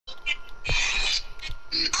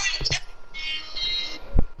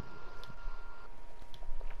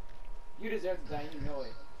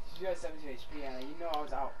17 HP and you know I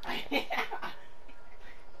was out. That's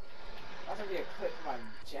gonna be a clip for my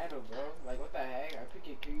channel, bro. Like, what the heck? I could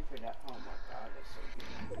get creepy for that. Oh my god, that's so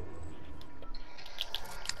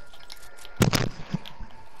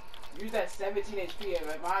good. Use that 17 HP and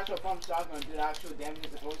like, my actual pump shot gonna do the actual damage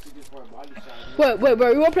it's supposed to do for a body shot. Wait, bro,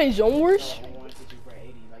 you wanna play Zone Wars? No, I wanted to do for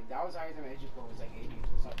 80. Like, that was higher than my HP for was like 80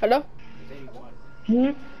 or something. Hello? It was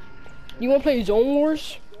 81. You wanna play Zone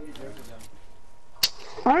Wars?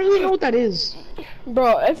 I don't really know what that is.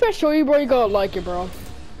 Bro, if I show you, bro, you gotta like it, bro.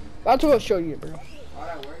 That's what I'll show you, bro.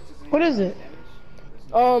 What is it?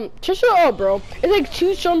 Just shut up, bro. It's like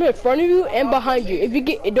two something in front of you and behind you. If you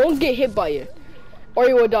don't get hit by it, or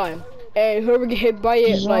you will die. And whoever get hit by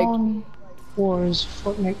it, like. Zone Wars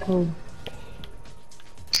Fortnite code.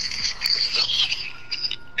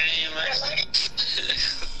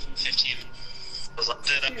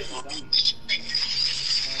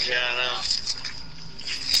 Yeah, I know.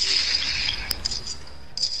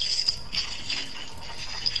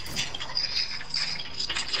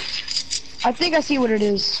 I think I see what it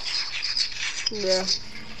is. Yeah.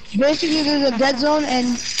 Basically, there's a dead zone, and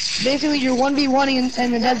basically you're 1v1ing,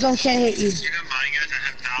 and the dead zone can't hit you.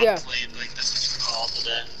 Yeah. Like this is called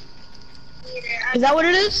today. Is that what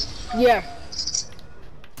it is? Yeah.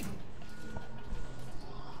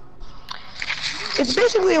 It's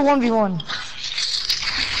basically a 1v1.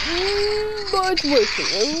 But it's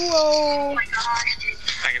working. Whoa.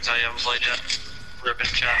 I can tell you haven't played yet. Ripping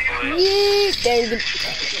chat boys. Yeah. Dang it.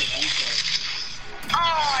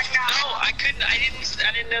 Oh no, I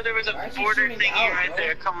didn't know there was a border thingy right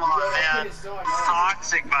there. Come on, man.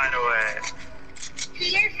 Toxic, by the way.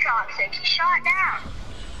 He is toxic. He shot down.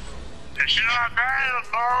 Shut down,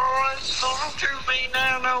 boys. Don't you be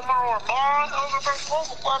now no more, boys.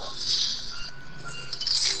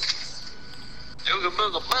 Ooga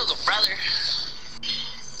booga booga, brother.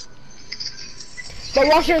 But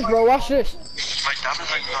watch this, bro. Watch this. My dumb is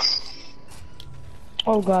like,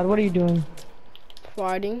 Oh god, what are you doing?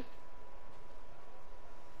 Fighting.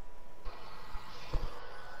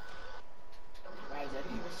 Guys, I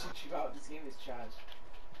didn't even shoot you out. This game is trash.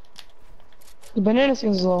 The banana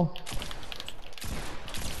skin's low.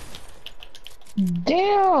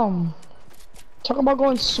 Damn! Talk about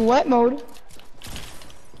going sweat mode.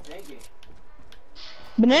 Dang it.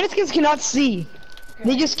 Banana skins cannot see.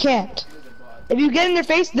 They just can't. If you get in their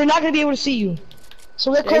face, they're not gonna be able to see you.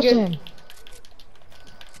 So get close to him.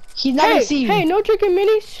 He's not gonna see you. Hey, no chicken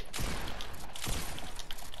minis?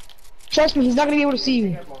 Trust me, he's not gonna be able to see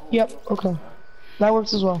you. Yep, okay. That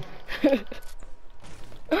works as well.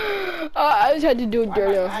 I just had to do it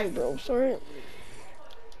dirty on you, bro. Sorry.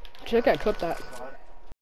 Check, I clipped that.